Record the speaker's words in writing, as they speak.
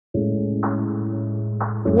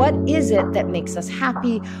What is it that makes us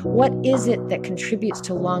happy? What is it that contributes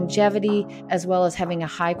to longevity as well as having a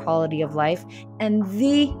high quality of life? And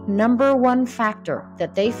the number one factor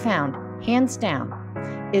that they found, hands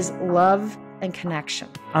down, is love and connection.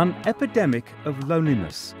 An epidemic of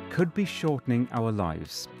loneliness could be shortening our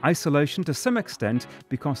lives. Isolation, to some extent,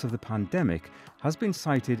 because of the pandemic, has been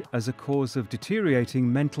cited as a cause of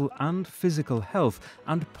deteriorating mental and physical health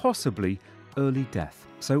and possibly early death.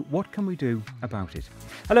 So what can we do about it?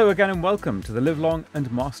 Hello again and welcome to the Live Long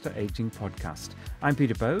and Master Aging podcast. I'm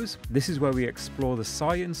Peter Bowes. This is where we explore the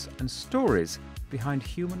science and stories behind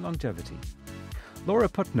human longevity. Laura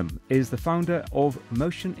Putnam is the founder of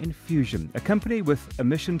Motion Infusion, a company with a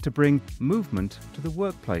mission to bring movement to the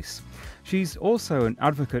workplace. She's also an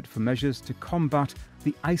advocate for measures to combat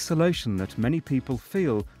the isolation that many people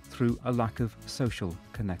feel through a lack of social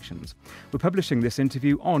connections. We're publishing this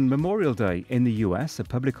interview on Memorial Day in the US, a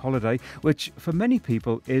public holiday, which for many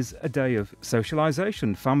people is a day of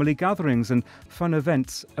socialization, family gatherings and fun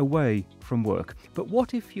events away from work. But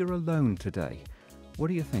what if you're alone today?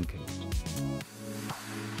 What are you thinking?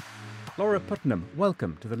 Laura Putnam,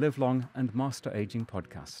 welcome to the Live Long and Master Aging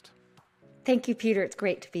podcast. Thank you, Peter. It's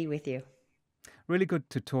great to be with you. Really good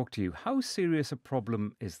to talk to you. How serious a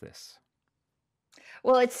problem is this?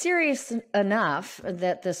 Well, it's serious enough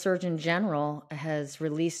that the Surgeon General has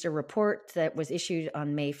released a report that was issued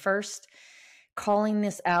on May 1st, calling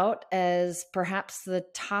this out as perhaps the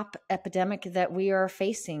top epidemic that we are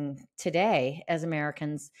facing today as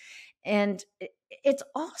Americans. And it's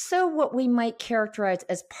also what we might characterize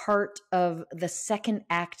as part of the second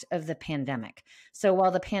act of the pandemic. So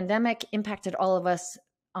while the pandemic impacted all of us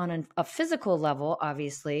on a physical level,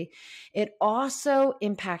 obviously, it also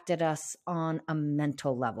impacted us on a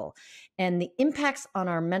mental level. And the impacts on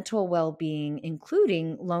our mental well-being,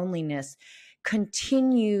 including loneliness,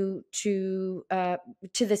 continue to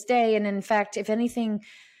this day. And in fact, if anything,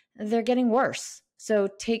 they're getting worse. So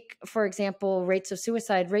take, for example, rates of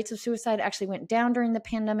suicide. Rates of suicide actually went down during the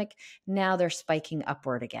pandemic. Now they're spiking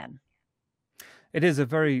upward again. It is a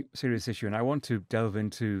very serious issue, and I want to delve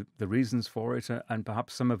into the reasons for it and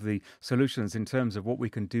perhaps some of the solutions in terms of what we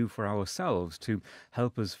can do for ourselves to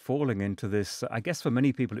help us falling into this. I guess for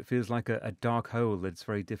many people, it feels like a dark hole that's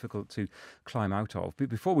very difficult to climb out of. But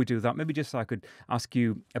before we do that, maybe just I could ask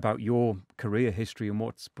you about your career history and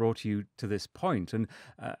what's brought you to this point and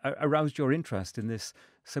aroused your interest in this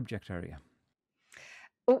subject area.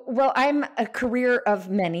 Well, I'm a career of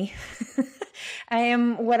many. I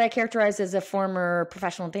am what I characterize as a former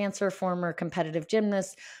professional dancer, former competitive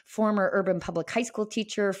gymnast, former urban public high school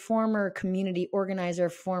teacher, former community organizer,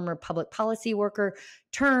 former public policy worker,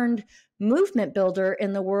 turned movement builder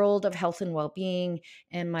in the world of health and well-being.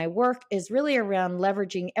 And my work is really around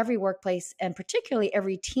leveraging every workplace and particularly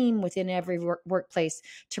every team within every workplace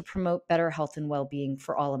to promote better health and well-being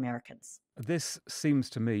for all Americans. This seems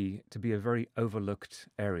to me to be a very overlooked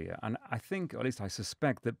area. And I think, or at least I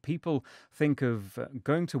suspect, that people think of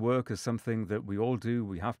going to work as something that we all do,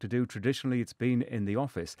 we have to do. Traditionally, it's been in the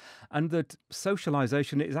office. And that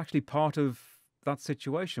socialization is actually part of that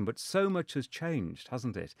situation. But so much has changed,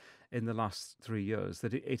 hasn't it, in the last 3 years,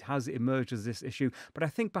 that it has emerged as this issue. But I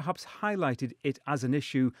think perhaps highlighted it as an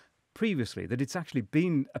issue previously, that it's actually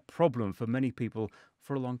been a problem for many people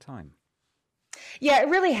for a long time. Yeah, it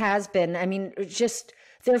really has been. I mean,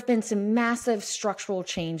 there have been some massive structural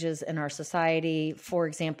changes in our society. For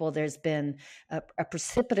example, there's been a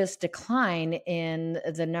precipitous decline in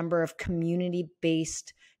the number of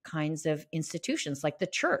community-based kinds of institutions like the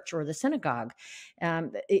church or the synagogue.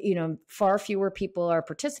 Far fewer people are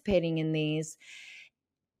participating in these.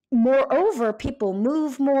 Moreover, people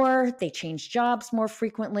move more, they change jobs more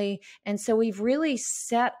frequently. And so we've really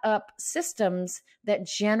set up systems that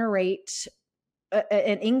generate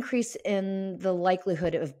an increase in the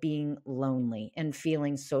likelihood of being lonely and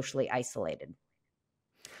feeling socially isolated.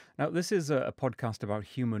 Now, this is a podcast about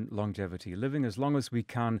human longevity, living as long as we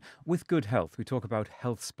can with good health. We talk about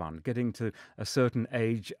health span, getting to a certain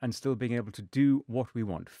age and still being able to do what we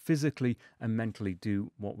want, physically and mentally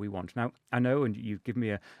do what we want. Now, I know, and you've given me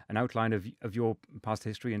an outline of your past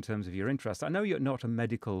history in terms of your interest. I know you're not a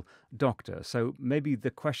medical doctor, so maybe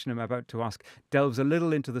the question I'm about to ask delves a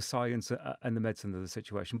little into the science and the medicine of the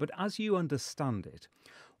situation. But as you understand it,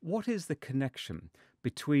 what is the connection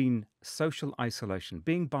between social isolation,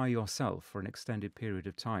 being by yourself for an extended period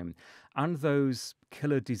of time, and those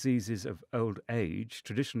killer diseases of old age,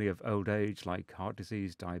 traditionally of old age, like heart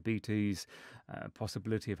disease, diabetes,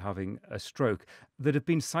 possibility of having a stroke, that have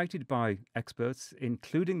been cited by experts,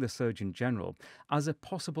 including the Surgeon General, as a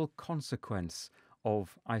possible consequence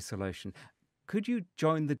of isolation? Could you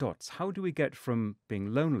join the dots? How do we get from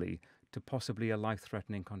being lonely to possibly a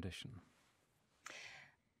life-threatening condition?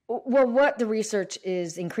 Well, what the research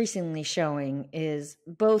is increasingly showing is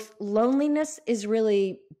both loneliness is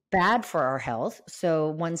really bad for our health.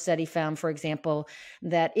 So, one study found, for example,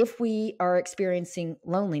 that if we are experiencing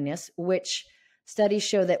loneliness, which studies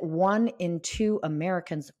show that 1 in 2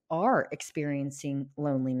 Americans are experiencing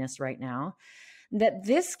loneliness right now, that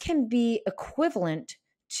this can be equivalent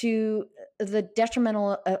to the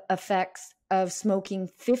detrimental effects of smoking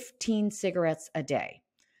 15 cigarettes a day.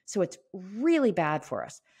 So, it's really bad for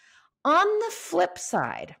us. On the flip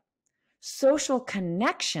side, social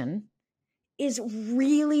connection is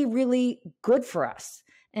really, really good for us.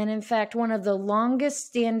 And in fact, one of the longest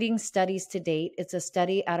standing studies to date, it's a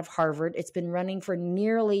study out of Harvard. It's been running for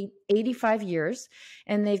nearly 85 years.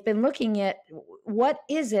 And they've been looking at what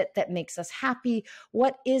is it that makes us happy?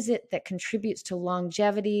 What is it that contributes to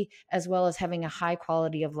longevity as well as having a high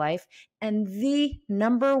quality of life? And the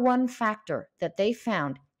number one factor that they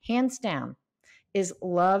found, hands down, is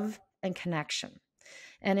love and connection.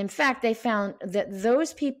 And in fact, they found that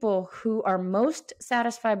those people who are most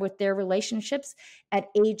satisfied with their relationships at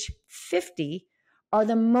age 50 are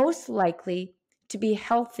the most likely to be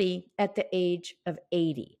healthy at the age of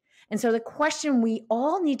 80. And so the question we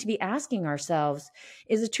all need to be asking ourselves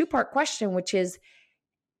is a two-part question, which is,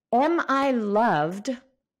 am I loved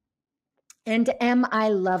and am I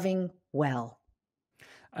loving well?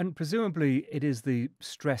 And presumably it is the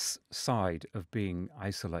stress side of being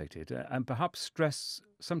isolated, and perhaps stress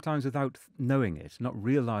sometimes without knowing it, not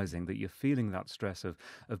realizing that you're feeling that stress of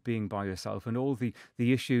being by yourself and all the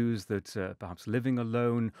issues that perhaps living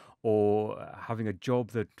alone or having a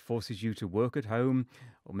job that forces you to work at home,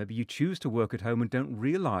 or maybe you choose to work at home and don't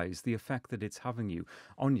realize the effect that it's having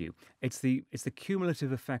on you. It's the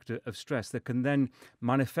cumulative effect of stress that can then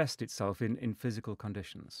manifest itself in physical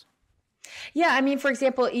conditions. Yeah, I mean, for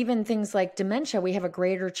example, even things like dementia, we have a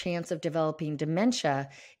greater chance of developing dementia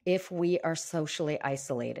if we are socially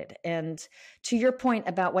isolated. And to your point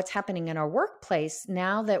about what's happening in our workplace,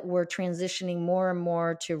 now that we're transitioning more and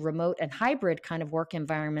more to remote and hybrid kind of work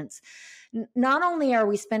environments, not only are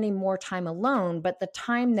we spending more time alone, but the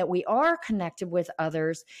time that we are connected with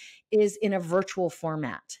others is in a virtual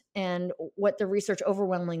format. And what the research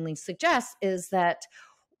overwhelmingly suggests is that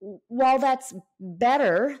while that's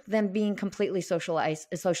better than being completely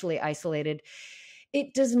socially isolated,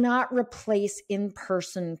 it does not replace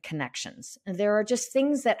in-person connections. And there are just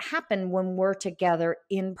things that happen when we're together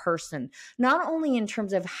in person, not only in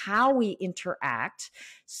terms of how we interact.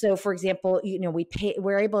 So, for example,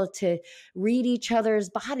 we're able to read each other's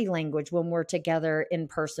body language when we're together in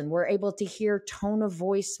person. We're able to hear tone of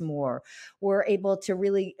voice more. We're able to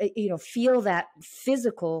really, feel that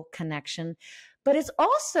physical connection. But it's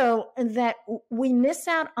also that we miss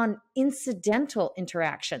out on incidental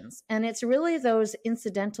interactions. And it's really those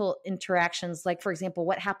incidental interactions, like, for example,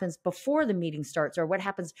 what happens before the meeting starts or what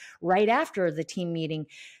happens right after the team meeting.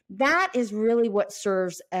 That is really what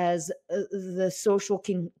serves as the social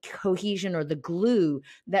cohesion or the glue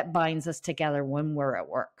that binds us together when we're at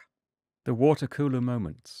work. The water cooler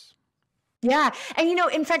moments. Yeah. And,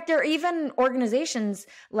 in fact, there are even organizations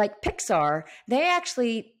like Pixar, they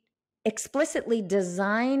actually explicitly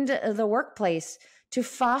designed the workplace to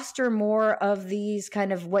foster more of these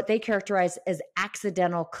kind of what they characterize as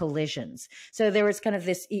accidental collisions. So there was kind of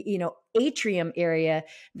this, atrium area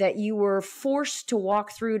that you were forced to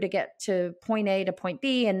walk through to get to point A to point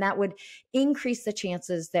B, and that would increase the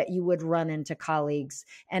chances that you would run into colleagues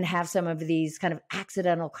and have some of these kind of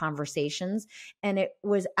accidental conversations. And it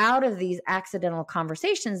was out of these accidental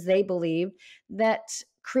conversations, they believed, that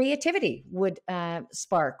creativity would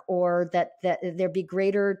spark, or that there'd be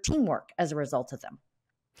greater teamwork as a result of them.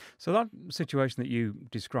 So that situation that you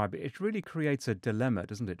describe, it really creates a dilemma,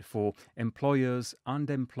 doesn't it, for employers and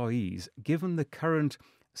employees, given the current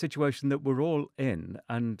situation that we're all in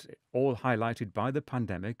and all highlighted by the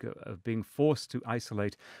pandemic of being forced to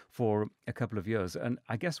isolate for a couple of years. And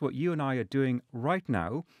I guess what you and I are doing right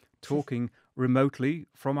now, talking remotely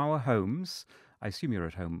from our homes. I assume you're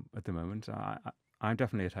at home at the moment. I'm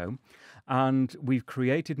definitely at home. And we've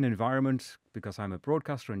created an environment, because I'm a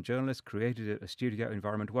broadcaster and journalist, created a studio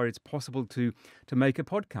environment where it's possible to make a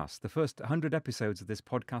podcast. The first 100 episodes of this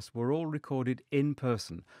podcast were all recorded in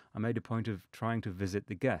person. I made a point of trying to visit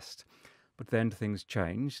the guest. But then things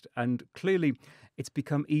changed, and clearly it's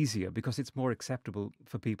become easier because it's more acceptable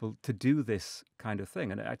for people to do this kind of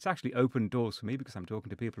thing. And it's actually opened doors for me because I'm talking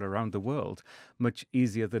to people around the world much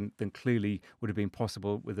easier than clearly would have been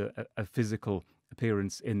possible with a physical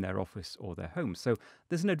appearance in their office or their home. So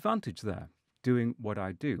there's an advantage there. doing what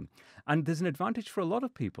I do. And there's an advantage for a lot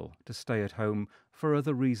of people to stay at home for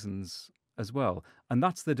other reasons as well. And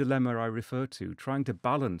that's the dilemma I refer to, trying to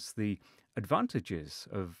balance the advantages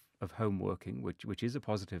of home working, which is a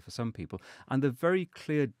positive for some people, and the very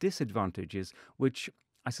clear disadvantages, which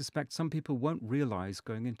I suspect some people won't realize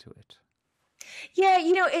going into it. Yeah,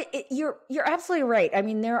 you're absolutely right. I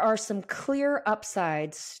mean, there are some clear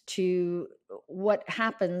upsides to what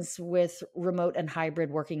happens with remote and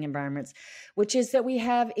hybrid working environments, which is that we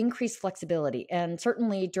have increased flexibility. And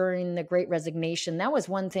certainly during the Great Resignation, that was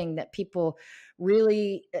one thing that people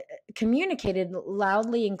really communicated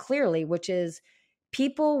loudly and clearly, which is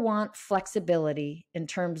people want flexibility in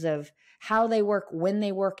terms of how they work, when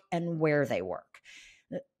they work, and where they work.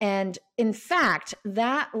 And in fact,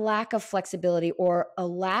 that lack of flexibility or a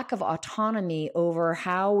lack of autonomy over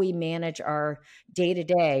how we manage our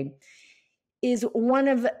day-to-day is one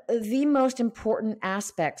of the most important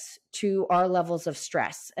aspects to our levels of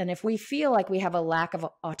stress. And if we feel like we have a lack of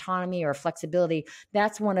autonomy or flexibility,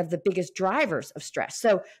 that's one of the biggest drivers of stress.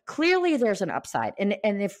 So clearly there's an upside. And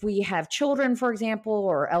if we have children, for example,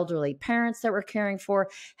 or elderly parents that we're caring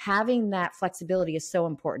for, having that flexibility is so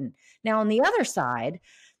important. Now, on the other side,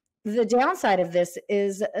 the downside of this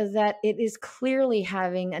is that it is clearly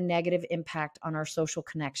having a negative impact on our social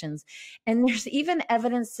connections. And there's even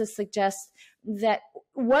evidence to suggest that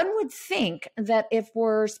one would think that if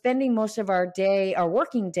we're spending most of our day, our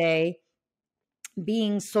working day,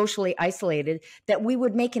 being socially isolated, that we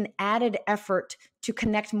would make an added effort to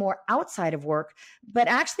connect more outside of work. But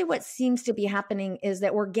actually what seems to be happening is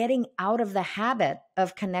that we're getting out of the habit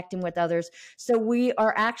of connecting with others. So we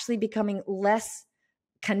are actually becoming less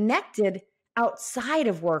connected outside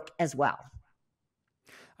of work as well.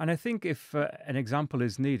 And I think if an example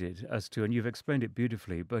is needed as to, and you've explained it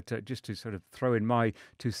beautifully, but just to sort of throw in my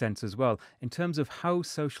 2 cents as well, in terms of how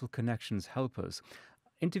social connections help us,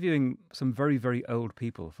 interviewing some very, very old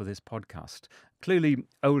people for this podcast, clearly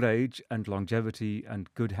old age and longevity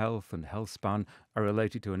and good health and health span are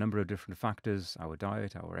related to a number of different factors, our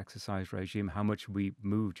diet, our exercise regime, how much we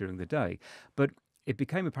move during the day. But it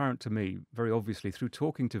became apparent to me, very obviously, through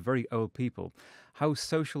talking to very old people, how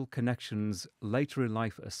social connections later in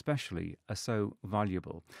life especially are so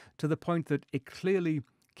valuable, to the point that it clearly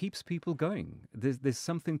keeps people going. There's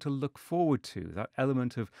something to look forward to, that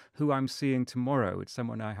element of who I'm seeing tomorrow. It's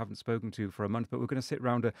someone I haven't spoken to for a month, but we're going to sit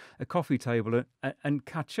around a coffee table and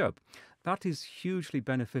catch up. That is hugely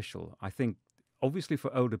beneficial, I think, obviously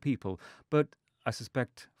for older people, but I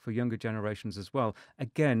suspect for younger generations as well.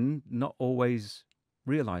 Again, not always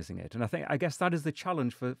realizing it. And I guess that is the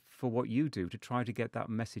challenge for what you do, to try to get that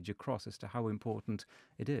message across as to how important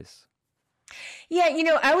it is. Yeah,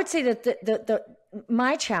 I would say that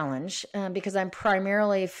my challenge, because I'm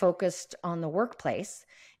primarily focused on the workplace,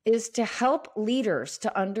 is to help leaders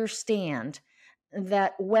to understand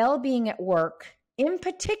that well-being at work, in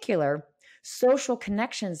particular, social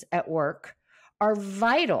connections at work, are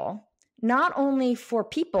vital, not only for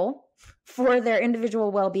people, for their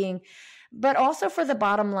individual well-being, but also for the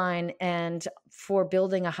bottom line and for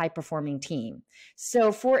building a high-performing team.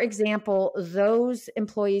 So, for example, those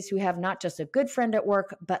employees who have not just a good friend at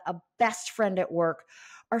work, but a best friend at work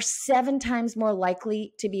are 7 times more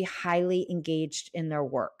likely to be highly engaged in their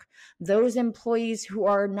work. Those employees who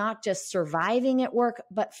are not just surviving at work,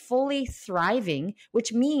 but fully thriving,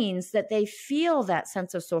 which means that they feel that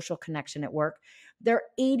sense of social connection at work, they're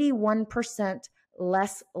 81%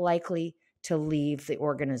 less likely to leave the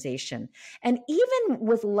organization. And even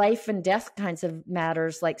with life and death kinds of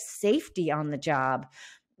matters like safety on the job,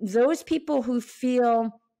 those people who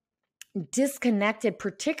feel disconnected,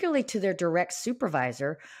 particularly to their direct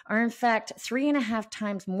supervisor, are in fact 3.5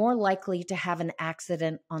 times more likely to have an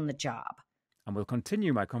accident on the job. And we'll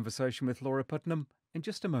continue my conversation with Laura Putnam in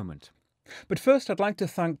just a moment. But first, I'd like to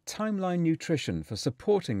thank Timeline Nutrition for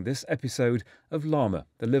supporting this episode of Llama,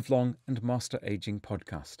 the Live Long and Master Aging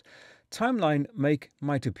podcast. Timeline make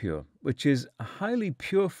MitoPure, which is a highly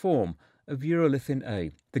pure form of urolithin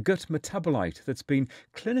A, the gut metabolite that's been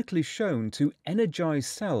clinically shown to energize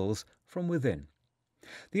cells from within.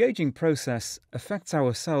 The aging process affects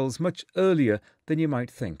our cells much earlier than you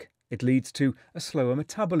might think. It leads to a slower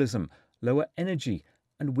metabolism, lower energy,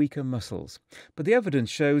 and weaker muscles. But the evidence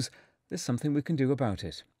shows there's something we can do about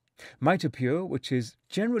it. MitoPure, which is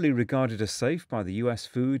generally regarded as safe by the US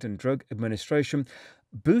Food and Drug Administration,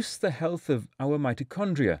 boosts the health of our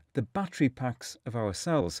mitochondria, the battery packs of our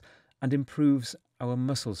cells, and improves our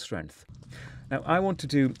muscle strength. Now, I want to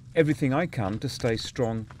do everything I can to stay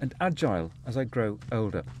strong and agile as I grow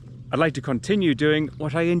older. I'd like to continue doing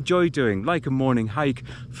what I enjoy doing, like a morning hike,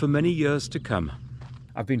 for many years to come.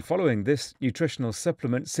 I've been following this nutritional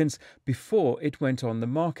supplement since before it went on the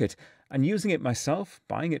market and using it myself,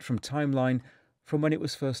 buying it from Timeline from when it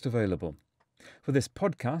was first available. For this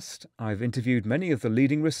podcast, I've interviewed many of the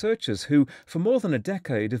leading researchers who, for more than a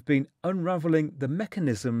decade, have been unravelling the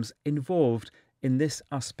mechanisms involved in this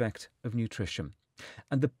aspect of nutrition.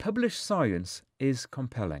 And the published science is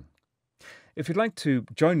compelling. If you'd like to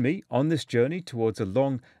join me on this journey towards a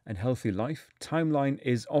long and healthy life, Timeline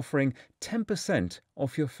is offering 10%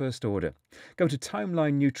 off your first order. Go to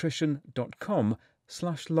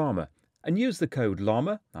timelinenutrition.com/llama and use the code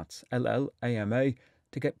LLAMA, that's LLAMA,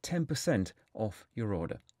 to get 10% off your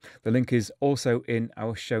order. The link is also in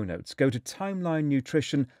our show notes. Go to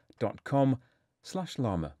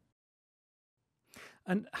timelinenutrition.com/llama.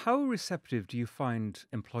 And how receptive do you find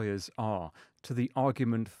employers are to the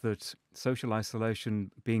argument that social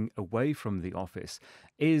isolation, being away from the office,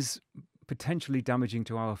 is potentially damaging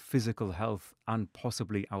to our physical health and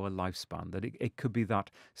possibly our lifespan, that it could be that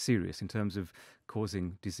serious in terms of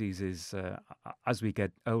causing diseases as we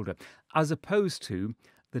get older, as opposed to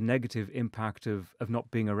the negative impact of not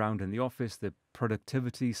being around in the office, the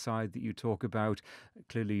productivity side that you talk about?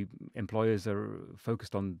 Clearly, employers are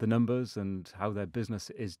focused on the numbers and how their business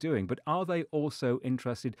is doing, but are they also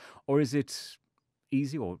interested, or is it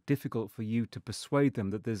easy or difficult for you to persuade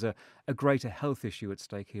them that there's a greater health issue at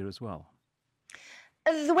stake here as well?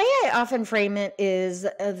 The way I often frame it is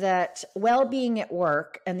that well-being at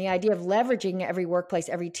work and the idea of leveraging every workplace,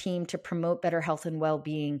 every team to promote better health and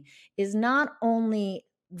well-being is not only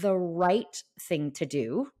the right thing to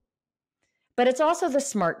do, but it's also the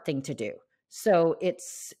smart thing to do. So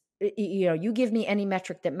it's, you give me any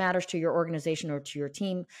metric that matters to your organization or to your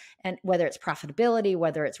team, and whether it's profitability,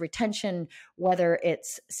 whether it's retention, whether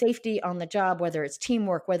it's safety on the job, whether it's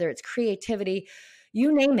teamwork, whether it's creativity,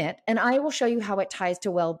 you name it, and I will show you how it ties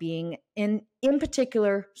to well-being, in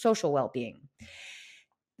particular, social well-being.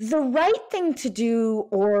 The right thing to do,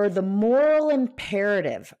 or the moral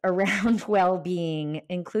imperative around well-being,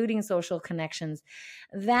 including social connections,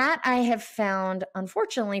 that I have found,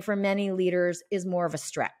 unfortunately, for many leaders is more of a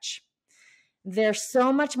stretch. They're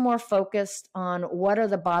so much more focused on what are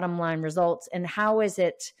the bottom line results and how is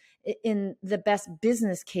it in the best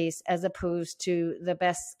business case as opposed to the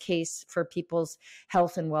best case for people's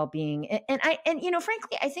health and well-being. And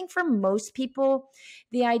frankly, I think for most people,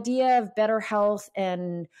 the idea of better health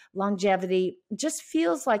and longevity just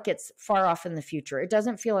feels like it's far off in the future. It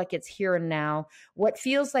doesn't feel like it's here and now. What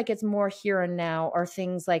feels like it's more here and now are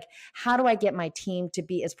things like, how do I get my team to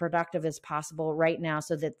be as productive as possible right now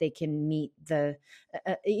so that they can meet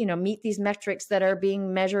meet these metrics that are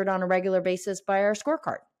being measured on a regular basis by our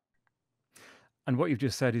scorecard. And what you've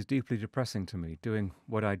just said is deeply depressing to me, doing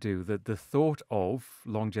what I do. That the thought of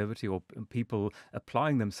longevity, or people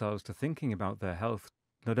applying themselves to thinking about their health,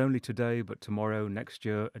 not only today, but tomorrow, next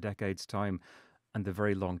year, a decade's time, and the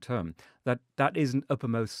very long term, that isn't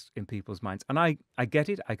uppermost in people's minds. And I get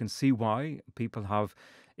it. I can see why people have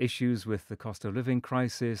issues with the cost of living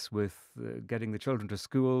crisis, with getting the children to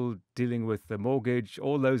school, dealing with the mortgage,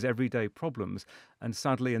 all those everyday problems. And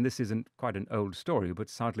sadly, and this isn't quite an old story, but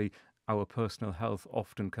sadly, our personal health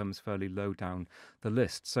often comes fairly low down the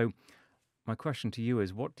list. So my question to you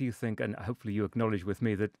is, what do you think, and hopefully you acknowledge with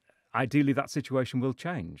me that ideally that situation will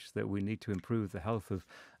change, that we need to improve the health of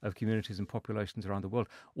communities and populations around the world.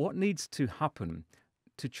 What needs to happen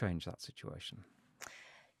to change that situation?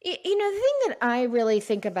 The thing that I really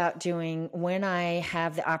think about doing when I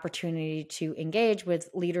have the opportunity to engage with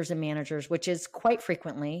leaders and managers, which is quite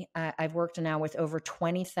frequently, I've worked now with over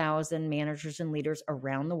 20,000 managers and leaders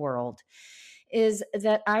around the world, is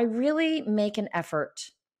that I really make an effort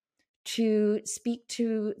to speak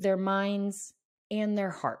to their minds and their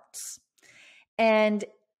hearts. And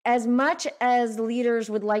as much as leaders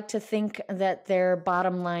would like to think that they're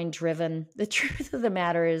bottom line driven, the truth of the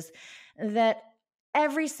matter is that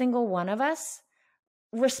every single one of us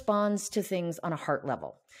responds to things on a heart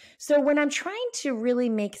level. So when I'm trying to really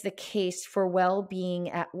make the case for well-being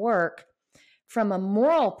at work from a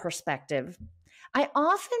moral perspective, I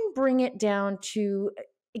often bring it down to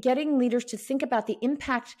getting leaders to think about the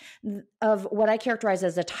impact of what I characterize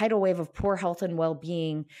as a tidal wave of poor health and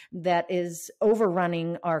well-being that is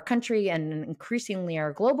overrunning our country and increasingly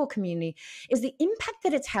our global community, is the impact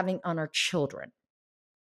that it's having on our children.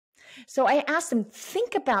 So I asked them,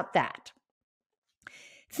 think about that.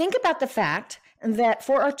 Think about the fact that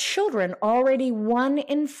for our children, already 1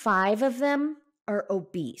 in 5 of them are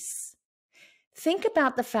obese. Think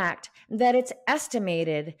about the fact that it's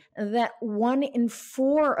estimated that 1 in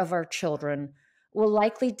 4 of our children will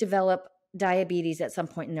likely develop diabetes at some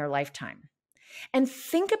point in their lifetime. And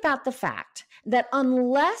think about the fact that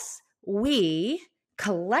unless we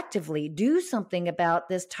collectively do something about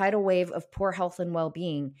this tidal wave of poor health and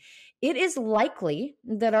well-being, it is likely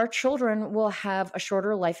that our children will have a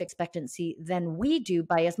shorter life expectancy than we do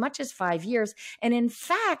by as much as 5 years. And in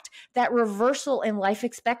fact, that reversal in life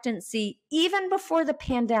expectancy, even before the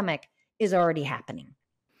pandemic, is already happening.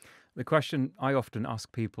 The question I often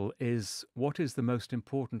ask people is, what is the most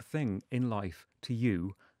important thing in life to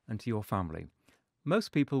you and to your family?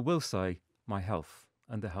 Most people will say, my health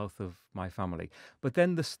and the health of my family. But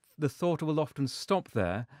then the thought will often stop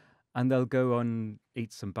there, and they'll go and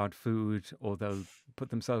eat some bad food, or they'll put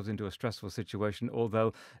themselves into a stressful situation, or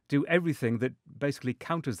they'll do everything that basically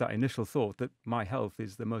counters that initial thought that my health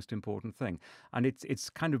is the most important thing. And it's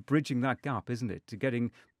kind of bridging that gap, isn't it? To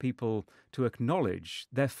getting people to acknowledge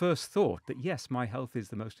their first thought that, yes, my health is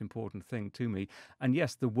the most important thing to me. And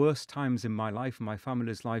yes, the worst times in my life and my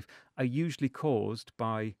family's life are usually caused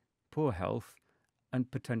by poor health and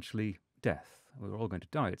potentially death. We're all going to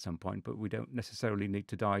die at some point, but we don't necessarily need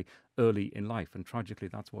to die early in life. And tragically,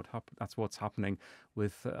 that's what's happening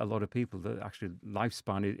with a lot of people. That actually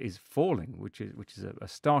lifespan is falling, which is a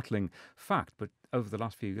startling fact. But over the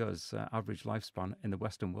last few years, average lifespan in the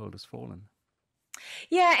Western world has fallen.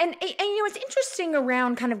 Yeah, and it's interesting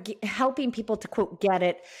around kind of helping people to, quote, get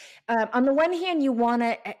it. On the one hand, you want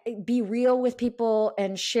to be real with people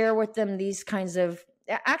and share with them these kinds of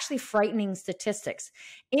actually frightening statistics.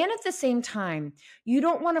 And at the same time, you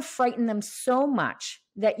don't want to frighten them so much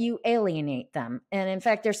that you alienate them. And in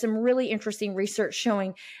fact, there's some really interesting research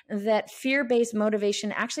showing that fear-based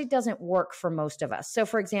motivation actually doesn't work for most of us. So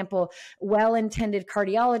for example, well-intended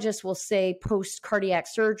cardiologists will say post-cardiac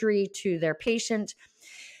surgery to their patient,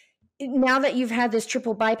 now that you've had this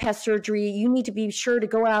triple bypass surgery, you need to be sure to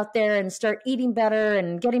go out there and start eating better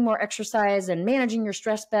and getting more exercise and managing your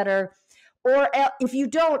stress better. Or if you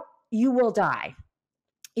don't, you will die.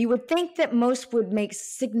 You would think that most would make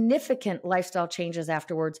significant lifestyle changes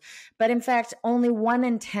afterwards, but in fact, only 1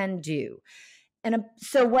 in 10 do. And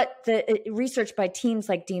so what the research by teams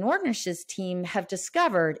like Dean Ornish's team have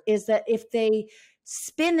discovered is that if they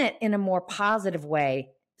spin it in a more positive way,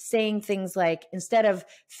 saying things like, instead of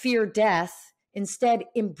fear death, instead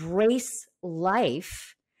embrace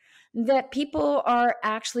life, that people are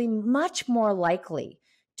actually much more likely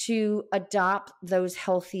to adopt those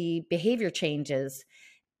healthy behavior changes.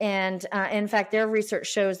 And in fact, their research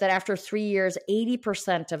shows that after 3 years,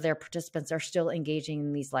 80% of their participants are still engaging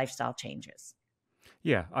in these lifestyle changes.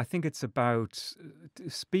 Yeah, I think it's about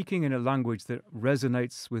speaking in a language that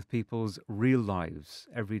resonates with people's real lives,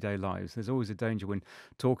 everyday lives. There's always a danger when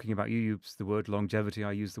talking about, you use the word longevity,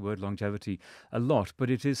 I use the word longevity a lot, but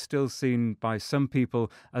it is still seen by some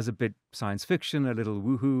people as a bit science fiction, a little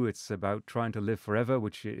woohoo. It's about trying to live forever,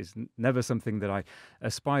 which is never something that I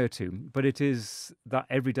aspire to. But it is that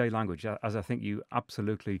everyday language, as I think you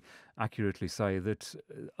absolutely accurately say, that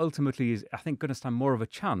ultimately is, I think, going to stand more of a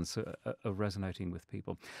chance of resonating with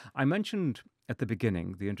people. I mentioned at the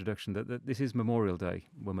beginning, the introduction, that this is Memorial Day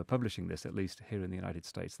when we're publishing this, at least here in the United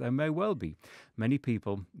States. There may well be many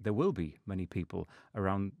people, there will be many people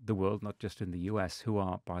around the world, not just in the US, who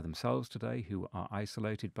are by themselves today, who are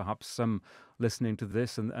isolated, perhaps some listening to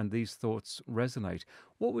this and these thoughts resonate.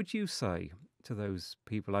 What would you say to those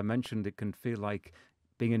people? I mentioned it can feel like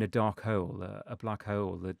being in a dark hole, a black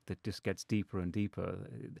hole that just gets deeper and deeper.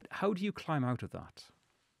 How do you climb out of that?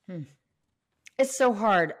 It's so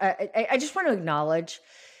hard. I just want to acknowledge,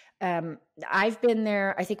 I've been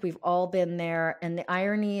there. I think we've all been there. And the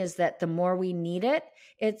irony is that the more we need it,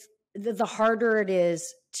 it's the harder it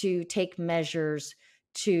is to take measures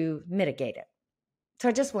to mitigate it. So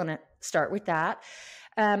I just want to start with that.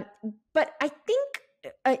 But I think,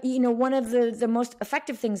 one of the most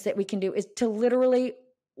effective things that we can do is to literally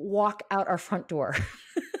walk out our front door.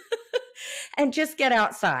 And just get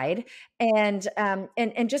outside and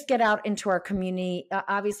just get out into our community.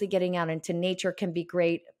 Obviously, getting out into nature can be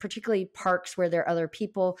great, particularly parks where there are other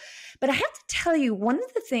people. But I have to tell you, one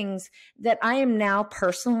of the things that I am now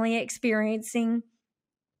personally experiencing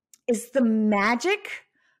is the magic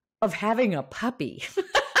of having a puppy.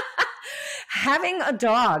 Having a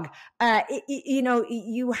dog.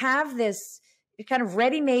 You have this kind of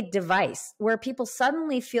ready-made device where people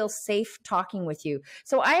suddenly feel safe talking with you.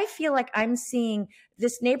 So I feel like I'm seeing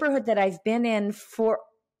this neighborhood that I've been in for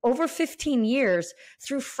over 15 years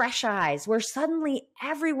through fresh eyes, where suddenly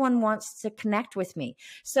everyone wants to connect with me.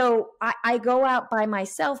 So I go out by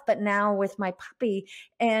myself, but now with my puppy,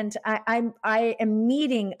 and I am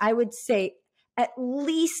meeting, I would say, at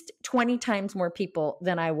least 20 times more people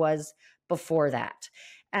than I was before that.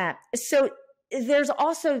 So there's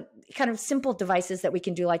also kind of simple devices that we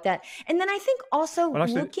can do like that. And then I think also Well,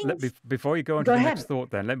 actually, before you go on to the next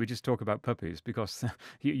thought, then let me just talk about puppies, because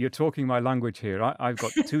you're talking my language here. I've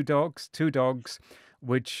got two dogs,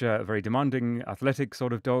 which are very demanding, athletic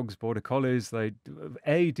sort of dogs, border collies. They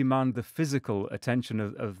demand the physical attention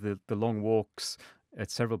of the long walks at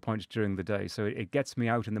several points during the day. So it gets me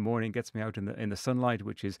out in the morning, gets me out in the sunlight,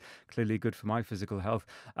 which is clearly good for my physical health.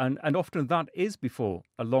 And often that is before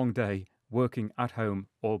a long day working at home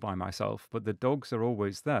all by myself. But the dogs are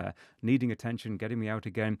always there, needing attention, getting me out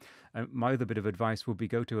again. My other bit of advice would be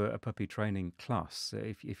go to a puppy training class.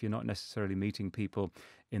 If you're not necessarily meeting people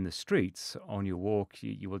in the streets on your walk,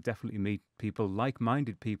 you will definitely meet people,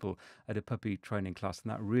 like-minded people, at a puppy training class,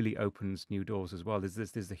 and that really opens new doors as well.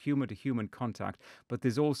 There's the human-to-human contact, but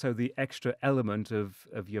there's also the extra element of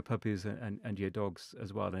your puppies and your dogs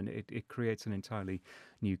as well, and it creates an entirely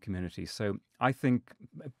new community. So I think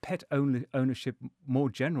pet ownership more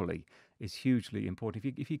generally is hugely important.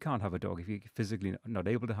 If you can't have a dog, if you're physically not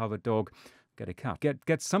able to have a dog, get a cat.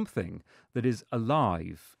 Get something that is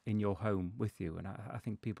alive in your home with you, and I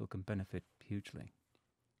think people can benefit hugely.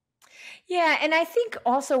 Yeah, and I think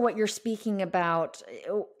also what you're speaking about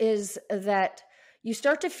is that you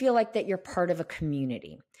start to feel like that you're part of a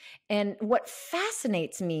community. And what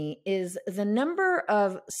fascinates me is the number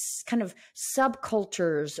of kind of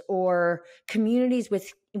subcultures or communities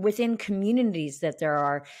within communities that there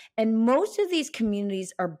are. And most of these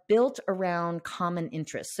communities are built around common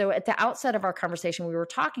interests. So at the outset of our conversation, we were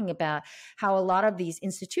talking about how a lot of these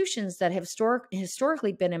institutions that have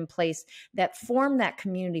historically been in place that form that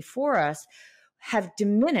community for us have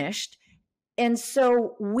diminished. And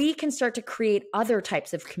so we can start to create other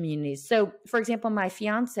types of communities. So, for example, my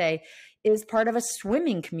fiance is part of a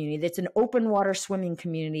swimming community that's an open water swimming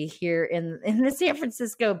community here in the San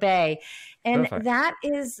Francisco Bay. And Perfect. That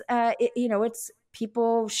is, it's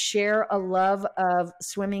people share a love of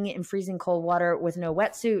swimming in freezing cold water with no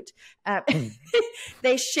wetsuit.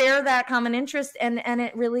 They share that common interest, and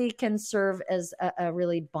it really can serve as a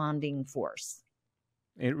really bonding force.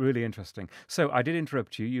 Really interesting. So I did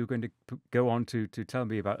interrupt you. You were going to go on to tell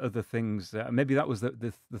me about other things. Maybe that was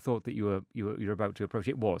the thought that you were about to approach.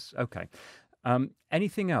 It was. Okay.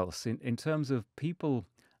 Anything else in terms of people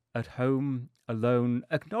at home alone,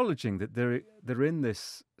 acknowledging that they're in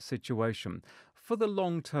this situation for the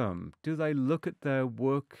long term? Do they look at their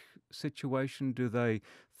work situation? Do they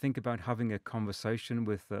think about having a conversation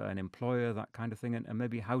with an employer, that kind of thing, and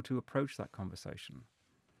maybe how to approach that conversation?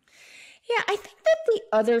 Yeah, I think that the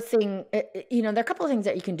other thing, there are a couple of things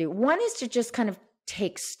that you can do. One is to just kind of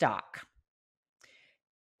take stock.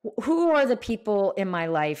 Who are the people in my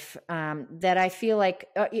life that I feel like,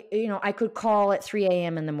 I could call at 3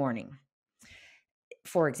 a.m. in the morning,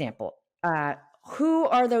 for example? Who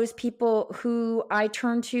are those people who I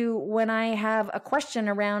turn to when I have a question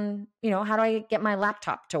around, how do I get my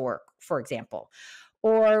laptop to work, for example?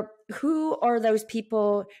 Or who are those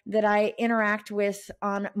people that I interact with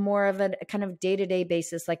on more of a kind of day-to-day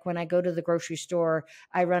basis? Like when I go to the grocery store,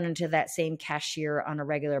 I run into that same cashier on a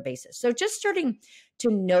regular basis. So just starting to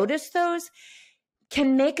notice those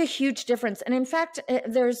can make a huge difference. And in fact,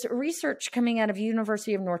 there's research coming out of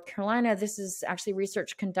University of North Carolina. This is actually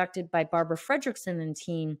research conducted by Barbara Fredrickson and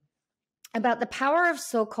team about the power of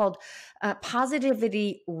so-called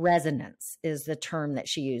positivity resonance is the term that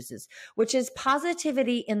she uses, which is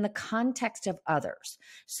positivity in the context of others.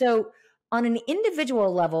 So on an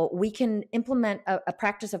individual level, we can implement a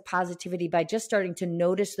practice of positivity by just starting to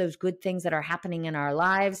notice those good things that are happening in our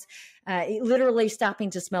lives, literally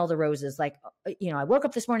stopping to smell the roses. Like, I woke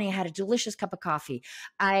up this morning, I had a delicious cup of coffee.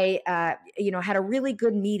 I, had a really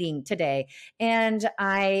good meeting today, and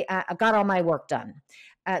I got all my work done.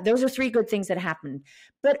 Those are three good things that happened.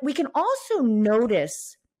 But we can also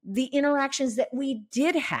notice the interactions that we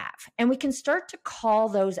did have, and we can start to call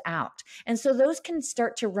those out. And so those can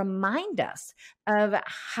start to remind us of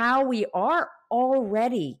how we are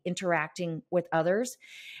already interacting with others.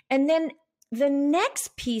 And then the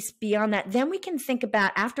next piece beyond that, then we can think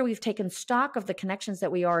about, after we've taken stock of the connections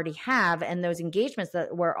that we already have and those engagements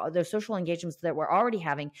those social engagements that we're already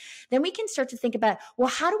having, then we can start to think about, well,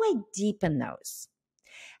 how do I deepen those?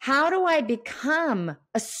 How do I become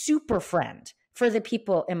a super friend for the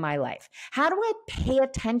people in my life? How do I pay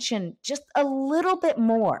attention just a little bit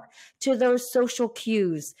more to those social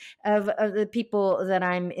cues of the people that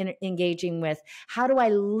I'm engaging with? How do I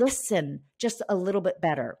listen just a little bit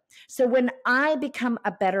better? So when I become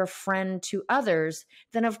a better friend to others,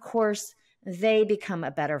 then of course they become a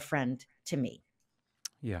better friend to me.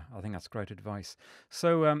 Yeah, I think that's great advice.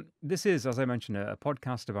 So this is, as I mentioned, a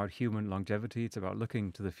podcast about human longevity. It's about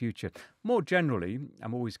looking to the future. More generally,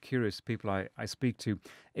 I'm always curious, people I speak to,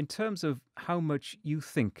 in terms of how much you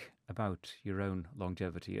think about your own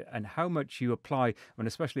longevity and how much you apply, and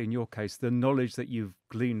especially in your case, the knowledge that you've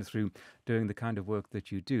gleaned through doing the kind of work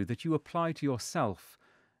that you do, that you apply to yourself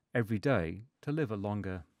every day to live a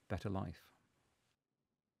longer, better life.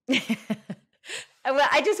 Well,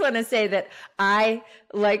 I just want to say that I,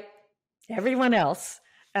 like everyone else,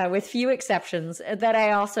 with few exceptions, that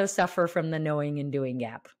I also suffer from the knowing and doing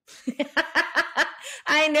gap.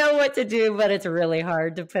 I know what to do, but it's really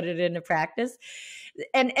hard to put it into practice.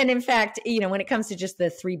 And in fact, when it comes to just the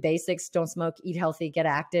three basics, don't smoke, eat healthy, get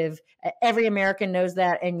active, every American knows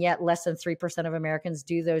that. And yet less than 3% of Americans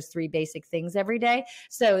do those three basic things every day.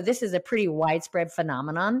 So this is a pretty widespread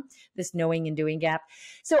phenomenon, this knowing and doing gap.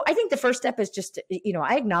 So I think the first step is just,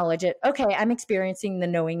 I acknowledge it. Okay, I'm experiencing the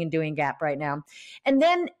knowing and doing gap right now. And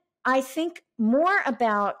then I think more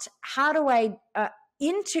about how do I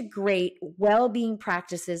integrate well-being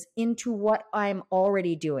practices into what I'm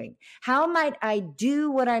already doing. How might I do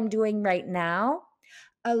what I'm doing right now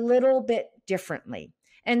a little bit differently?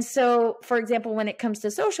 And so, for example, when it comes to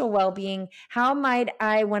social well-being, how might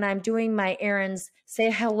I, when I'm doing my errands, say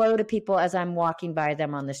hello to people as I'm walking by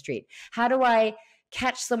them on the street? How do I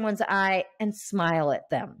catch someone's eye and smile at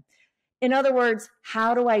them? In other words,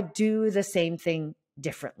 how do I do the same thing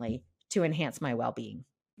differently to enhance my well-being?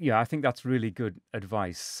 Yeah, I think that's really good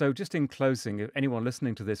advice. So just in closing, if anyone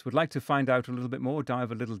listening to this would like to find out a little bit more,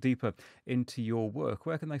 dive a little deeper into your work,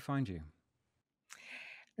 where can they find you?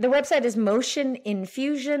 The website is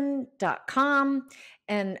motioninfusion.com.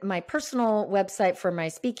 And my personal website for my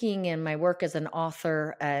speaking and my work as an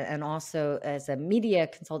author and also as a media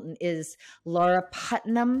consultant is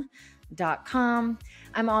lauraputnam.com.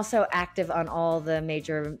 I'm also active on all the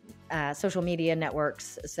major social media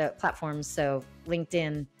networks, platforms, so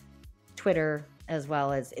LinkedIn, Twitter, as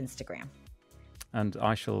well as Instagram. And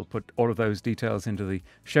I shall put all of those details into the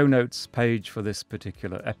show notes page for this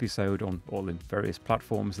particular episode on all the various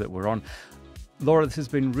platforms that we're on. Laura, this has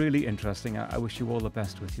been really interesting. I wish you all the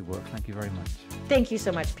best with your work. Thank you very much. Thank you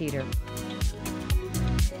so much, Peter.